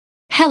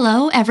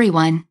Hello,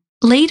 everyone.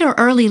 Late or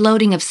early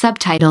loading of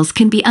subtitles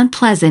can be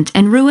unpleasant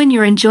and ruin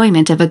your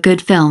enjoyment of a good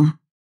film.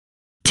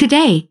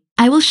 Today,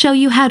 I will show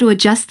you how to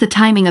adjust the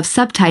timing of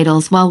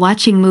subtitles while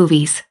watching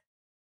movies.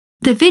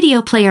 The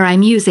video player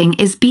I'm using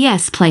is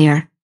BS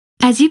Player.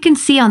 As you can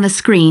see on the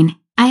screen,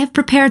 I have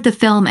prepared the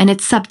film and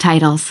its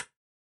subtitles.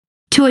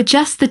 To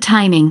adjust the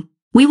timing,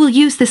 we will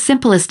use the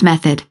simplest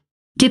method.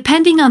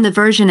 Depending on the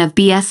version of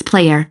BS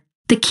Player,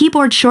 the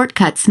keyboard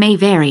shortcuts may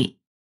vary.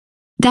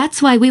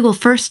 That's why we will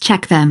first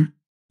check them.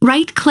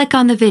 Right-click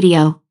on the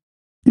video.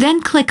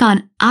 Then click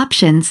on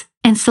Options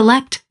and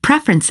select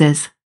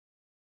Preferences.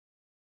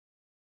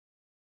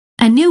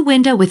 A new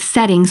window with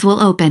settings will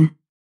open.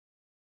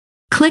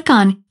 Click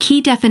on Key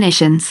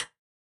Definitions.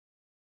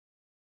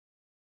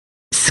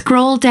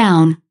 Scroll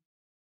down.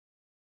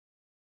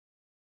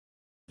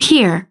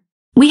 Here,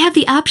 we have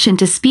the option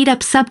to speed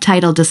up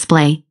subtitle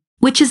display,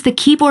 which is the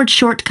keyboard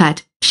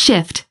shortcut,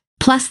 Shift,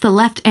 plus the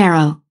left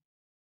arrow.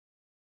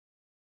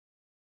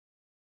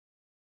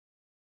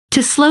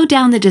 To slow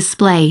down the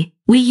display,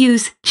 we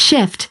use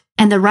Shift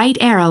and the right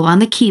arrow on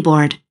the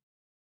keyboard.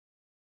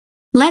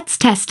 Let's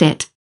test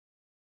it.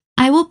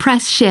 I will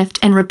press Shift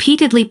and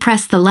repeatedly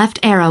press the left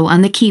arrow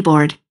on the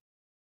keyboard.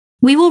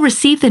 We will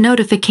receive the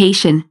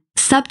notification,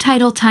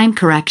 Subtitle Time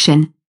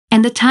Correction,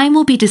 and the time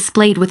will be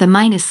displayed with a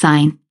minus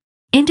sign,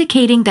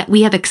 indicating that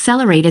we have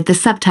accelerated the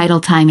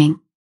subtitle timing.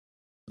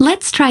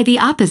 Let's try the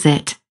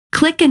opposite.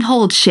 Click and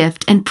hold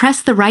Shift and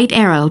press the right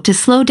arrow to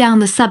slow down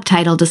the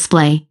subtitle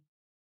display.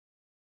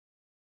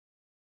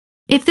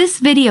 If this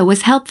video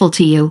was helpful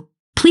to you,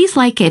 please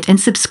like it and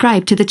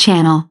subscribe to the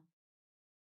channel.